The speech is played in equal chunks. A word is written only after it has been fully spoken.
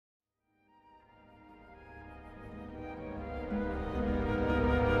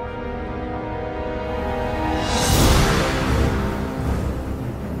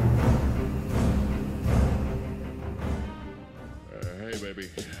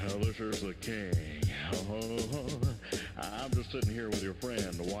This is the king. I'm just sitting here with your friend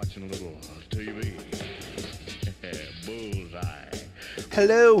watching a little TV. Bullseye.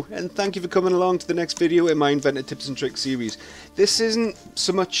 Hello, and thank you for coming along to the next video in my Inventor Tips and Tricks series. This isn't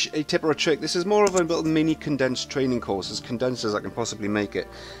so much a tip or a trick, this is more of a little mini condensed training course, as condensed as I can possibly make it,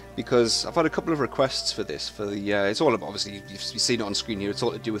 because I've had a couple of requests for this, it's all about, obviously, you've seen it on screen here, it's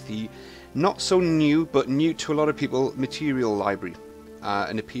all to do with the not so new, but new to a lot of people, material library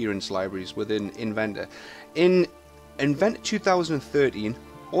and appearance libraries within Inventor. In Inventor 2013,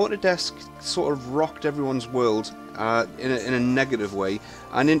 Autodesk sort of rocked everyone's world in a negative way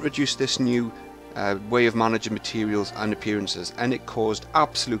and introduced this new way of managing materials and appearances, and it caused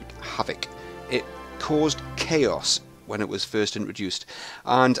absolute havoc. It caused chaos when it was first introduced,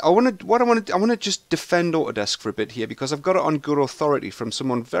 and I want to just defend Autodesk for a bit here, because I've got it on good authority from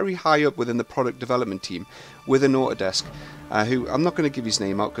someone very high up within the product development team within Autodesk, who I'm not going to give his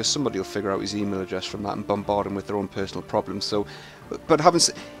name out because somebody will figure out his email address from that and bombard him with their own personal problems. So, but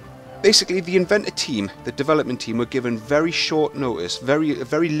basically, the Inventor team, the development team, were given very short notice, a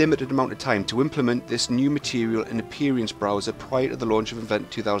very limited amount of time to implement this new material and appearance browser prior to the launch of Inventor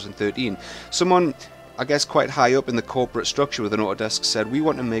 2013. Someone, I guess, quite high up in the corporate structure within Autodesk said, we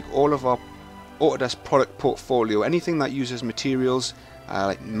want to make all of our Autodesk product portfolio, anything that uses materials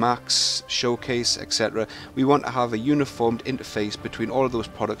like Max, Showcase, etc. We want to have a uniformed interface between all of those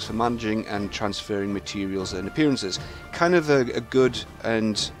products for managing and transferring materials and appearances. Kind of a good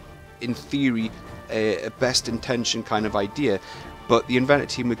and, in theory, a best intention kind of idea, but the Inventor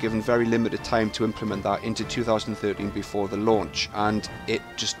team were given very limited time to implement that into 2013 before the launch, and it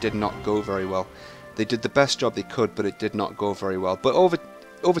just did not go very well. They did the best job they could, but it did not go very well. But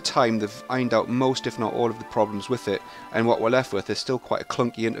over time, they've ironed out most, if not all, of the problems with it, and what we're left with is still quite a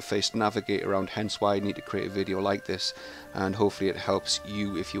clunky interface to navigate around, hence why I need to create a video like this, and hopefully it helps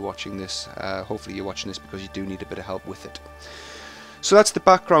you if you're watching this. Hopefully you're watching this because you do need a bit of help with it. So that's the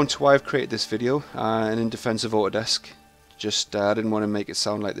background to why I've created this video, and in defense of Autodesk. Just I didn't want to make it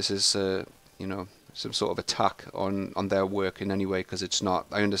sound like this is you know, some sort of attack on their work in any way, because it's not.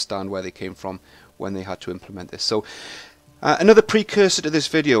 I understand where they came from when they had to implement this. So another precursor to this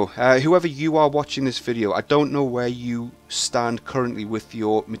video, whoever you are watching this video, I don't know where you stand currently with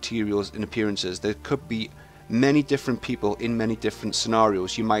your materials and appearances. There could be many different people in many different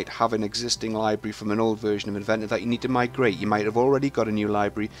scenarios. You might have an existing library from an old version of Inventor that you need to migrate. You might have already got a new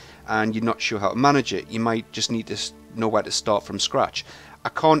library and you're not sure how to manage it. You might just need to know where to start from scratch. I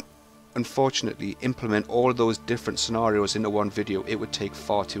can't, unfortunately, implement all of those different scenarios into one video. It would take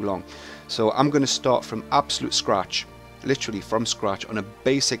far too long. So I'm going to start from absolute scratch, literally from scratch, on a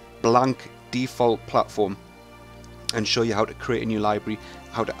basic blank default platform, and show you how to create a new library,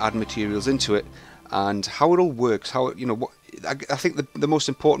 how to add materials into it, and how it all works. How, you know, I think the most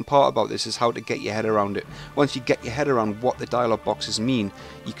important part about this is how to get your head around it. Once you get your head around what the dialog boxes mean,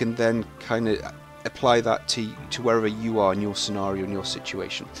 you can then kind of apply that to wherever you are in your scenario, in your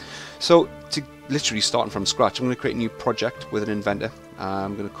situation. So, to literally starting from scratch, I'm going to create a new project with an Inventor.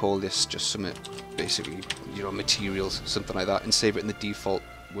 I'm going to call this just some basically, you know, materials, something like that, and save it in the default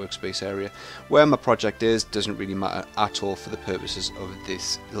workspace area. Where my project is doesn't really matter at all for the purposes of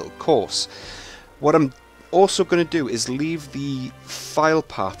this little course. What I'm also going to do is leave the file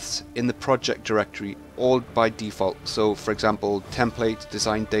paths in the project directory all by default. So, for example, template,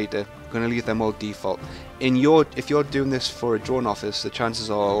 design data, I'm going to leave them all default. If you're doing this for a drone office, the chances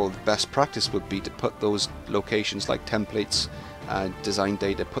are the best practice would be to put those locations like templates, design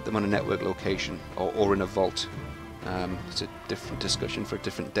data, put them on a network location or in a vault. It's a different discussion for a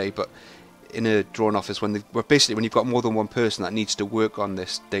different day, but in a drone office, when you've got more than one person that needs to work on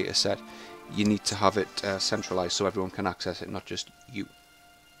this data set, you need to have it centralized so everyone can access it, not just you.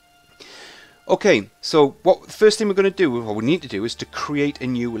 Okay, so the first thing we're going to do, what we need to do, is to create a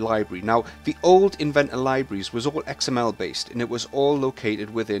new library. Now, the old Inventor libraries was all XML based, and it was all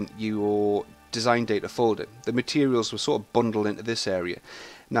located within your design data folder. The materials were sort of bundled into this area.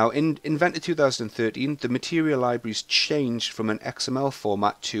 Now, in Inventor 2013, the material libraries changed from an XML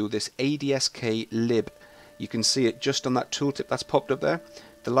format to this ADSK lib. You can see it just on that tooltip that's popped up there.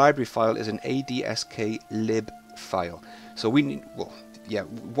 The library file is an ADSK lib file. So we need, well, yeah,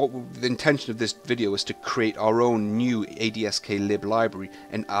 the intention of this video is to create our own new ADSK lib library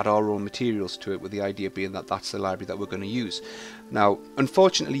and add our own materials to it, with the idea being that that's the library that we're going to use. Now,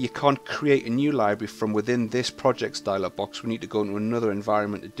 unfortunately, you can't create a new library from within this projects dialog box. We need to go into another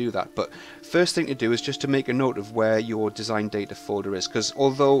environment to do that. But first thing to do is just to make a note of where your design data folder is, because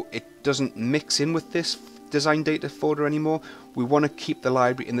although it doesn't mix in with this design data folder anymore. We want to keep the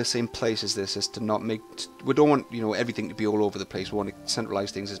library in the same place as this, as to not make, we don't want, you know, everything to be all over the place. We want to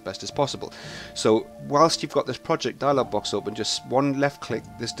centralize things as best as possible. So whilst you've got this project dialog box open, just one left click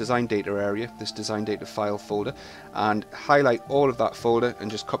this design data area, this design data file folder, and highlight all of that folder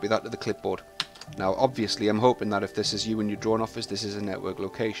and just copy that to the clipboard. Now obviously I'm hoping that if this is you in your drawing office, this is a network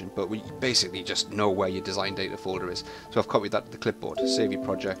location, but we basically just know where your design data folder is. So I've copied that to the clipboard, save your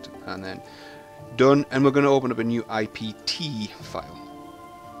project, and then done. And we're going to open up a new IPT file.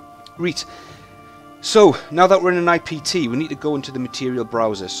 Right, so now that we're in an IPT, we need to go into the material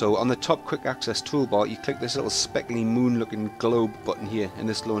browser. So on the top quick access toolbar, you click this little speckly moon looking globe button here, and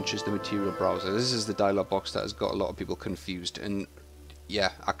this launches the material browser. This is the dialog box that has got a lot of people confused, and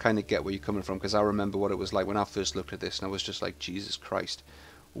yeah, I kind of get where you're coming from, because I remember what it was like when I first looked at this, and I was just like, Jesus Christ,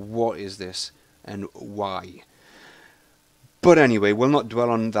 what is this and why? But anyway, we'll not dwell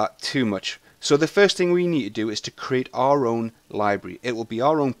on that too much. So the first thing we need to do is to create our own library. It will be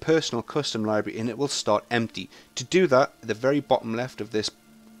our own personal custom library, and it will start empty. To do that, at the very bottom left of this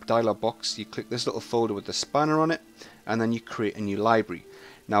dialog box, you click this little folder with the spanner on it, and then you create a new library.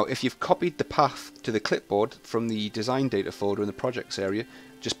 Now if you've copied the path to the clipboard from the design data folder in the projects area,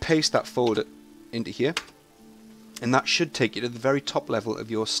 just paste that folder into here, and that should take you to the very top level of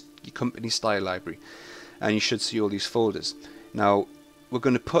your company style library, and you should see all these folders. Now we're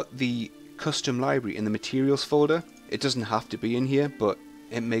going to put the custom library in the materials folder. It doesn't have to be in here, but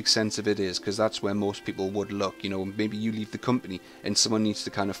it makes sense if it is, because that's where most people would look. You know, maybe you leave the company and someone needs to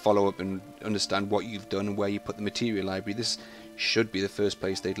kind of follow up and understand what you've done and where you put the material library. This should be the first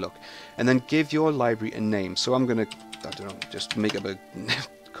place they'd look. And then give your library a name. So I'm gonna, I don't know, just make up a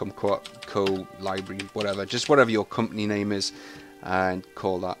Kumquat Co library, whatever, just whatever your company name is, and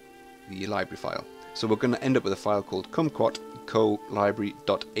call that the library file. So we're going to end up with a file called Kumquat Co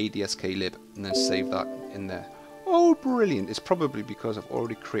library.adsklib, and then save that in there. Oh, brilliant! It's probably because I've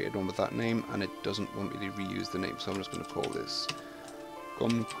already created one with that name, and it doesn't want me to reuse the name. So I'm just going to call this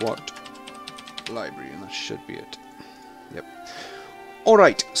Kumquat library, and that should be it. Yep.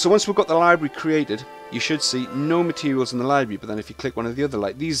 Alright, so once we've got the library created, you should see no materials in the library, but then if you click one of the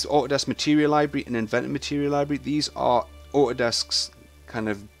other, these Autodesk Material Library and Inventor Material Library, these are Autodesk's kind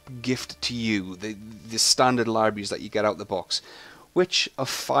of gift to you, the standard libraries that you get out the box, which are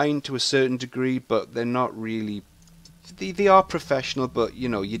fine to a certain degree, but they're not really, they are professional, but you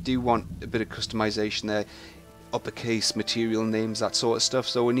know, you do want a bit of customization there, uppercase material names, that sort of stuff.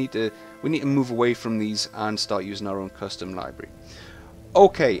 So we need to move away from these and start using our own custom library.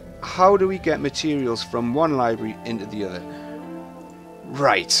 Okay, how do we get materials from one library into the other?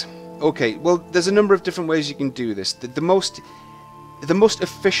 Right. Okay, well, there's a number of different ways you can do this. The most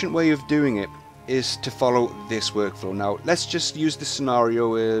efficient way of doing it is to follow this workflow. Now, let's just use the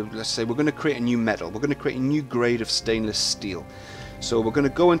scenario. Let's say we're going to create a new metal. We're going to create a new grade of stainless steel. So we're going to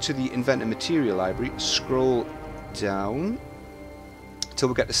go into the Inventor Material Library, scroll down till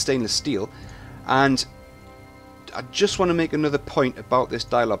we get to stainless steel, and I just want to make another point about this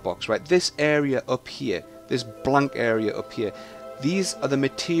dialog box, right? This area up here, this blank area up here, these are the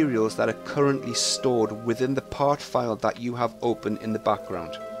materials that are currently stored within the part file that you have open in the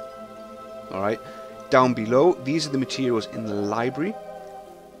background. Alright, down below, these are the materials in the library.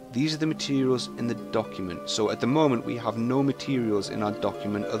 These are the materials in the document. So at the moment we have no materials in our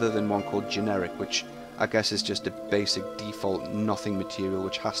document other than one called generic, which I guess is just a basic default nothing material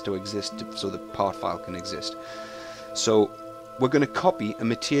which has to exist so the part file can exist. So we're going to copy a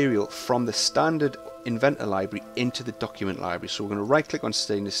material from the standard Inventor library into the document library. So we're going to right click on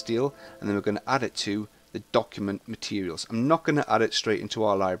stainless steel, and then we're going to add it to the document materials. I'm not going to add it straight into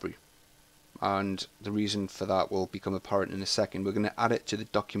our library, and the reason for that will become apparent in a second. We're going to add it to the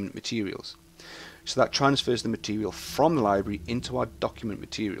document materials. So that transfers the material from the library into our document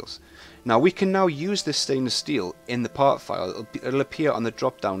materials. Now we can now use this stainless steel in the part file. It'll appear on the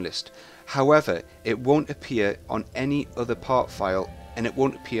drop down list. However, it won't appear on any other part file, and it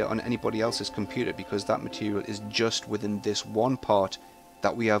won't appear on anybody else's computer, because that material is just within this one part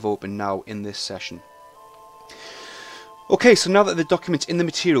that we have open now in this session. Okay, so now that the document's in the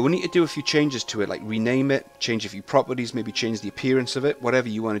material, we need to do a few changes to it, like rename it, change a few properties, maybe change the appearance of it, whatever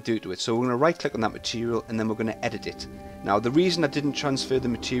you want to do to it. So we're going to right click on that material, and then we're going to edit it. Now the reason I didn't transfer the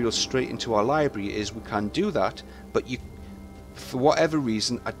material straight into our library is we can do that, but you, for whatever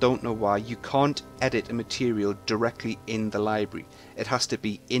reason, I don't know why, you can't edit a material directly in the library. It has to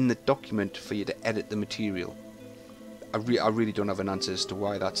be in the document for you to edit the material. I really don't have an answer as to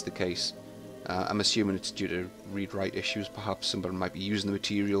why that's the case. I'm assuming it's due to read-write issues. Perhaps somebody might be using the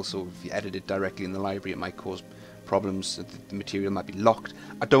material, so if you edit it directly in the library it might cause problems. The material might be locked.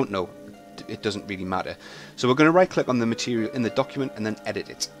 I don't know. it doesn't really matter. So we're going to right click on the material in the document and then edit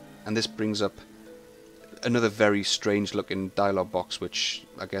it, and this brings up another very strange looking dialog box, which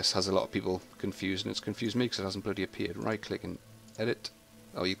I guess has a lot of people confused, and it's confused me because it hasn't bloody appeared. Right click and edit.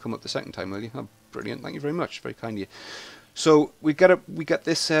 Oh, you come up the second time, will you? Oh, brilliant, thank you very much, very kind of you. So we get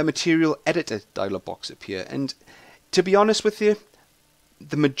this material editor dialog box up here, and to be honest with you,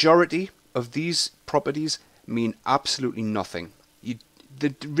 the majority of these properties mean absolutely nothing.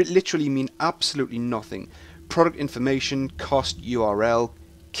 They literally mean absolutely nothing. Product information, cost, URL,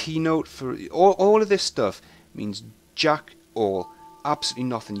 keynote, for all of this stuff means jack all, absolutely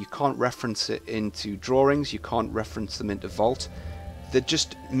nothing. You can't reference it into drawings, you can't reference them into Vault. They're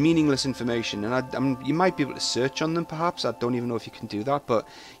just meaningless information, and you might be able to search on them perhaps. I don't even know if you can do that, but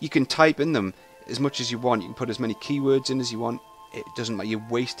you can type in them as much as you want. You can put as many keywords in as you want. It doesn't matter, you're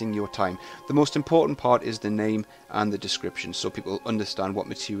wasting your time. The most important part is the name and the description, so people understand what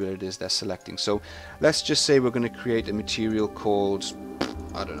material it is they're selecting. So let's just say we're going to create a material called,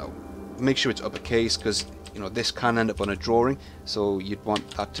 I don't know, make sure it's uppercase, because you know this can end up on a drawing, so you'd want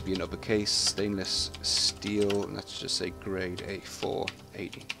that to be in uppercase. Stainless steel, let's just say grade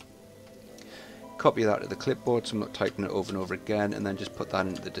A480. Copy that to the clipboard so I'm not typing it over and over again, and then just put that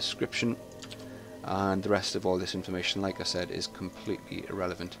into the description. And the rest of all this information, like I said, is completely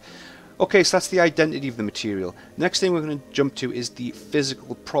irrelevant. Okay, so that's the identity of the material. Next thing we're going to jump to is the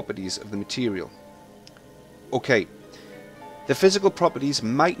physical properties of the material. Okay, the physical properties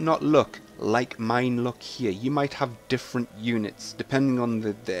might not look like mine look here. You might have different units depending on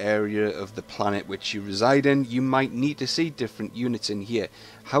the area of the planet which you reside in. You might need to see different units in here.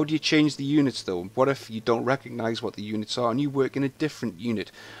 How do you change the units though? What if you don't recognize what the units are and you work in a different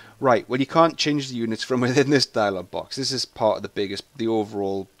unit? Right, well you can't change the units from within this dialog box. This is part of the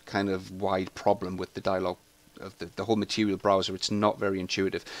overall kind of wide problem with the dialog of the whole material browser. It's not very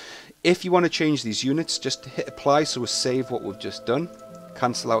intuitive. If you want to change these units, just hit apply, so we'll save what we've just done,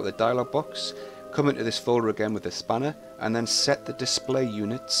 cancel out the dialog box, come into this folder again with the spanner, and then set the display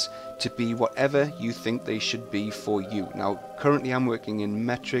units to be whatever you think they should be for you. Now currently I'm working in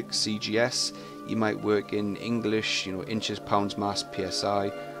metric, CGS, you might work in English, you know, inches, pounds, mass,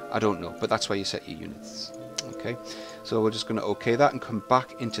 PSI, I don't know, but that's where you set your units. Okay, so we're just going to OK that and come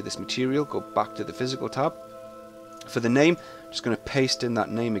back into this material, go back to the physical tab. For the name, I'm just going to paste in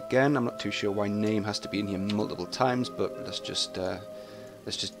that name again. I'm not too sure why name has to be in here multiple times, but let's just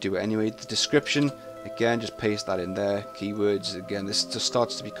do it anyway. The description, again, just paste that in there. Keywords, again, this just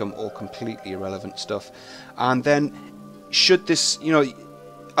starts to become all completely irrelevant stuff. And then, should this, you know,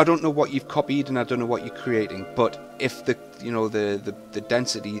 I don't know what you've copied and I don't know what you're creating, but if the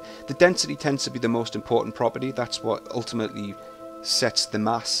density tends to be the most important property. That's what ultimately sets the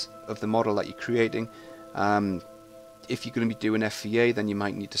mass of the model that you're creating. If you're going to be doing FVA, then you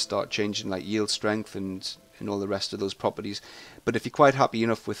might need to start changing like yield strength and all the rest of those properties. But if you're quite happy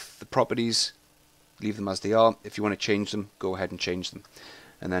enough with the properties, leave them as they are. If you want to change them, go ahead and change them,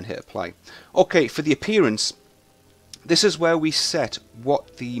 and then hit apply. Okay, for the appearance, this is where we set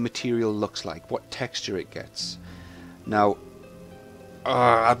what the material looks like, what texture it gets. Now,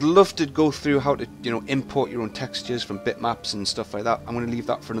 I'd love to go through how to, you know, import your own textures from bitmaps and stuff like that. I'm going to leave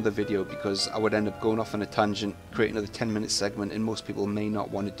that for another video because I would end up going off on a tangent, creating another 10-minute segment, and most people may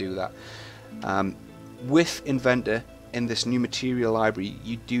not want to do that. With Inventor, in this new material library,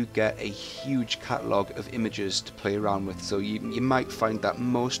 you do get a huge catalogue of images to play around with, so you might find that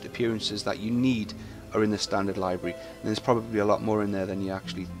most appearances that you need are in the standard library, and there's probably a lot more in there than you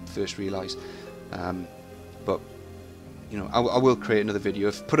actually first realise. But you know, I will create another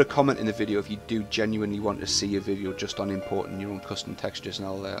video. Put a comment in the video if you do genuinely want to see a video just on importing your own custom textures, and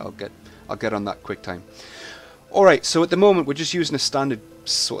I'll get on that quick time. All right, so at the moment we're just using a standard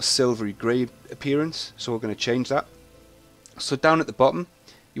sort of silvery grey appearance, so we're going to change that. So down at the bottom,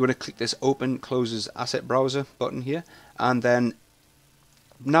 you want to click this Open Closes Asset Browser button here, and then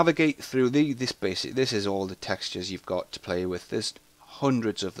navigate through this is all the textures you've got to play with. There's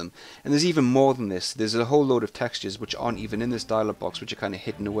hundreds of them, and there's even more than this. There's a whole load of textures which aren't even in this dialog box, which are kind of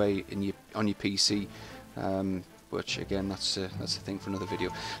hidden away in on your PC, which again, that's a thing for another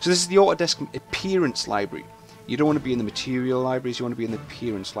video. So this is the Autodesk Appearance Library. You don't want to be in the material libraries, you want to be in the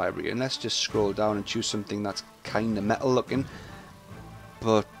appearance library. And let's just scroll down and choose something that's kind of metal looking,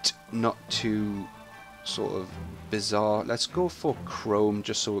 but not too sort of bizarre. Let's go for chrome,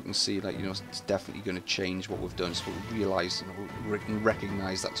 just so we can see, like, you know, it's definitely going to change what we've done, so we'll realise and we can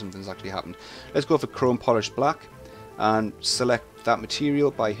recognise that something's actually happened. Let's go for chrome polished black and select that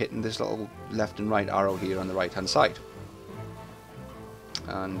material by hitting this little left and right arrow here on the right hand side.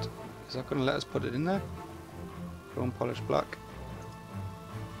 And is that going to let us put it in there? Chrome polished black.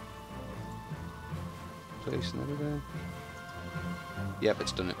 place another there. Yep,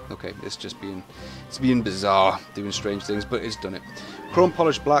 it's done it. Okay, it's just being bizarre, doing strange things, but it's done it. Chrome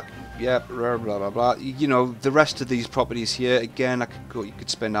polished black. Yep, blah blah blah. You know, the rest of these properties here. Again, you could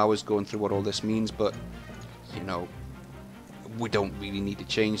spend hours going through what all this means, but you know, we don't really need to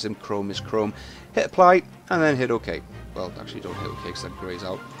change them. Chrome is Chrome. Hit apply and then hit OK. Well, actually, don't hit OK because that grays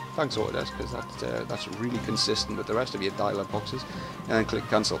out. Thanks Autodesk, because that's really consistent with the rest of your dialog boxes. And then click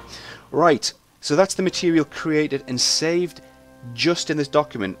cancel. Right. So that's the material created and saved just in this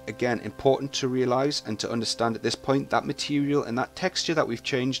document. Again, important to realize and to understand at this point, that material and that texture that we've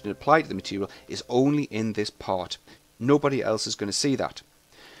changed and applied to the material is only in this part. Nobody else is going to see that.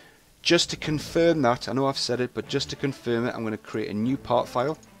 Just to confirm that, I know I've said it, but just to confirm it, I'm going to create a new part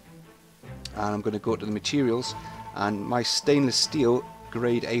file, and I'm going to go to the materials, and my stainless steel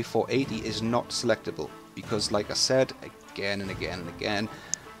grade A480 is not selectable because, like I said again and again and again,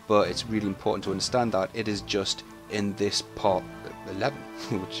 but it's really important to understand that it is just in this part 11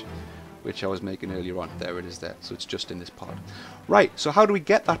 which I was making earlier on. There it is there. So it's just in this part. Right, so how do we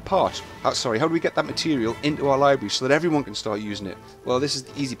get that part? How do we get that material into our library so that everyone can start using it? Well, this is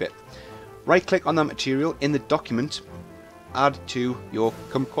the easy bit. Right click on that material in the document, add to your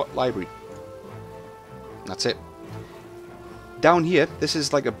kumquat library. That's it. Down here, this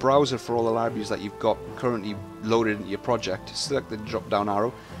is like a browser for all the libraries that you've got currently loaded into your project. Select the drop down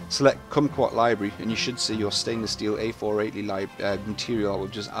arrow, select kumquat library, and you should see your stainless steel A480 material that we've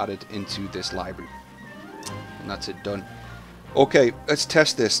just added into this library. And that's it, done. Okay, let's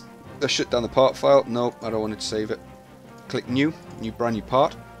test this. Let's shut down the part file. No, I don't want to save it. Click new brand new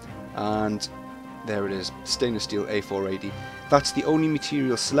part, and there it is, stainless steel A480. That's the only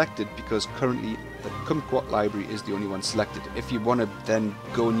material selected because currently the kumquat library is the only one selected. If you want to then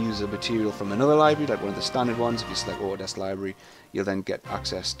go and use a material from another library, like one of the standard ones, if you select Autodesk library, you'll then get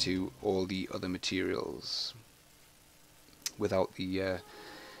access to all the other materials without the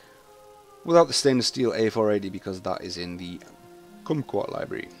stainless steel A480, because that is in the kumquat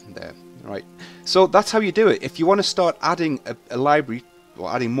library there. Right, so that's how you do it. If you want to start adding a library, or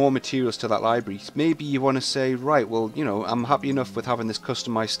adding more materials to that library, maybe you want to say, right, well, you know, I'm happy enough with having this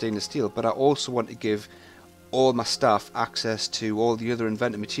customized stainless steel, but I also want to give all my staff access to all the other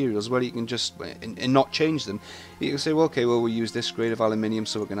Inventor materials where you can just and not change them. You can say, well, okay, well, we use this grade of aluminium,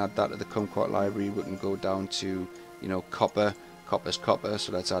 so we can add that to the kumquat library. We can go down to, you know, copper's copper,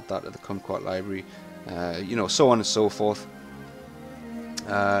 so let's add that to the kumquat library, you know, so on and so forth,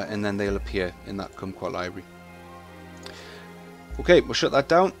 and then they'll appear in that kumquat library. Okay, we'll shut that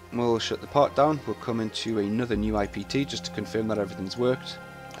down, we'll shut the part down, we'll come into another new IPT just to confirm that everything's worked,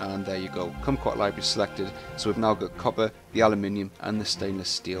 and there you go, kumquat library selected, so we've now got copper, the aluminium and the stainless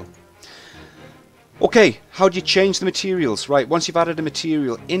steel. Okay, how do you change the materials? Right, once you've added a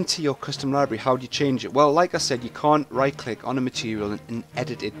material into your custom library, how do you change it? Well, like I said, you can't right click on a material and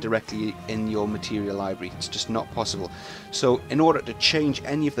edit it directly in your material library. It's just not possible. So in order to change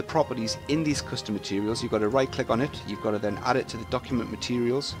any of the properties in these custom materials, you've got to right click on it, you've got to then add it to the document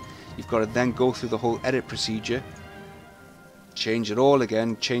materials, you've got to then go through the whole edit procedure, change it all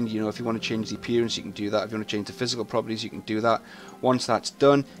again, change, you know, if you want to change the appearance, you can do that. If you want to change the physical properties, you can do that. Once that's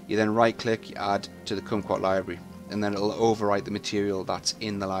done, you then right click, you add to the kumquat library, and then it'll overwrite the material that's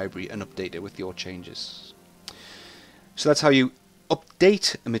in the library and update it with your changes. So that's how you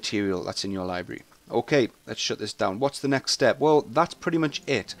update a material that's in your library. Okay, let's shut this down. What's the next step? Well, that's pretty much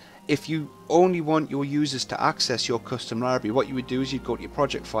it. If you only want your users to access your custom library, what you would do is you'd go to your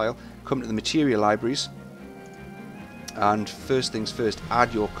project file, come to the material libraries, and first things first,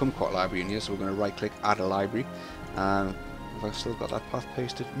 add your kumquat library in here. So we're going to right click, add a library. Have I still got that path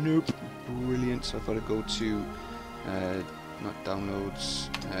pasted? Nope. Brilliant. So I've got to go to not downloads,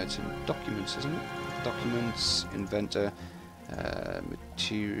 it's in documents, isn't it? Documents, Inventor,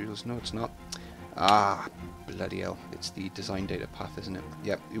 materials. No, it's not. Ah, bloody hell, it's the design data path, isn't it?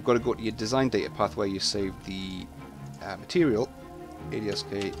 Yep, you've got to go to your design data path where you save the material,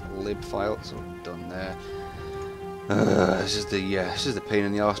 ADSK lib file. So done there. This is the pain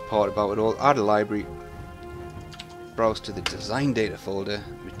in the arse part about it all. Add a library, browse to the design data folder,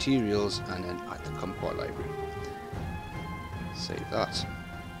 materials, and then add the kumquat library. Save that.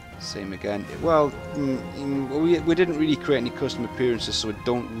 Same again. Well, we didn't really create any custom appearances, so we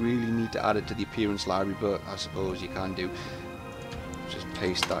don't really need to add it to the appearance library, but I suppose you can do. Just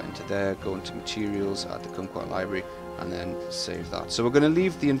paste that into there, go into materials, add the kumquat library, and then save that. So we're going to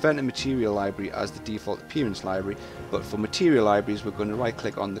leave the Inventor material library as the default appearance library, but for material libraries we're going to right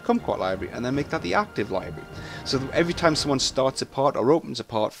click on the kumquat library and then make that the active library. So every time someone starts a part or opens a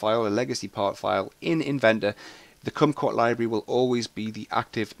part file, a legacy part file in Inventor, the kumquat library will always be the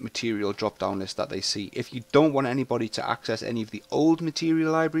active material drop down list that they see. If you don't want anybody to access any of the old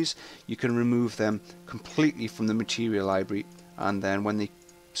material libraries, you can remove them completely from the material library, and then when they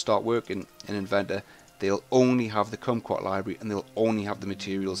start working in Inventor, they'll only have the kumquat library and they'll only have the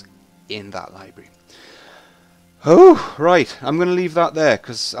materials in that library. Oh, right, I'm going to leave that there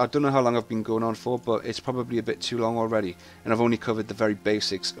because I don't know how long I've been going on for, but it's probably a bit too long already, and I've only covered the very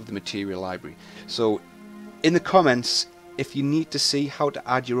basics of the material library. So in the comments, if you need to see how to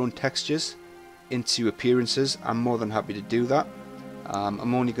add your own textures into appearances, I'm more than happy to do that.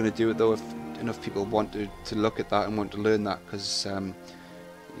 I'm only going to do it though if enough people want to look at that and want to learn that, because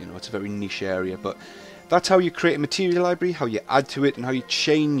you know, it's a very niche area. But that's how you create a material library, how you add to it, and how you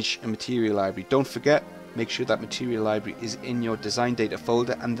change a material library. Don't forget, make sure that material library is in your design data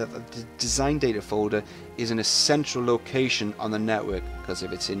folder, and that the design data folder is in a central location on the network, because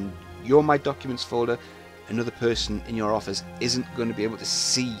if it's in your My Documents folder, another person in your office isn't going to be able to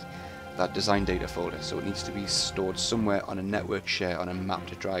see that design data folder, so it needs to be stored somewhere on a network share, on a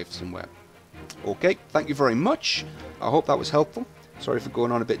mapped drive somewhere. Okay, thank you very much. I hope that was helpful. Sorry for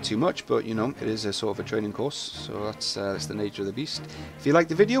going on a bit too much, but you know, it is a sort of a training course, so that's the nature of the beast. If you like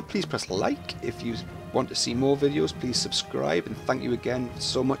the video, please press like. If you want to see more videos, please subscribe, and thank you again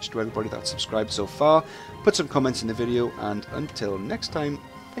so much to everybody that's subscribed so far. Put some comments in the video, and until next time,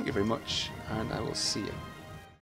 thank you very much, and I will see you.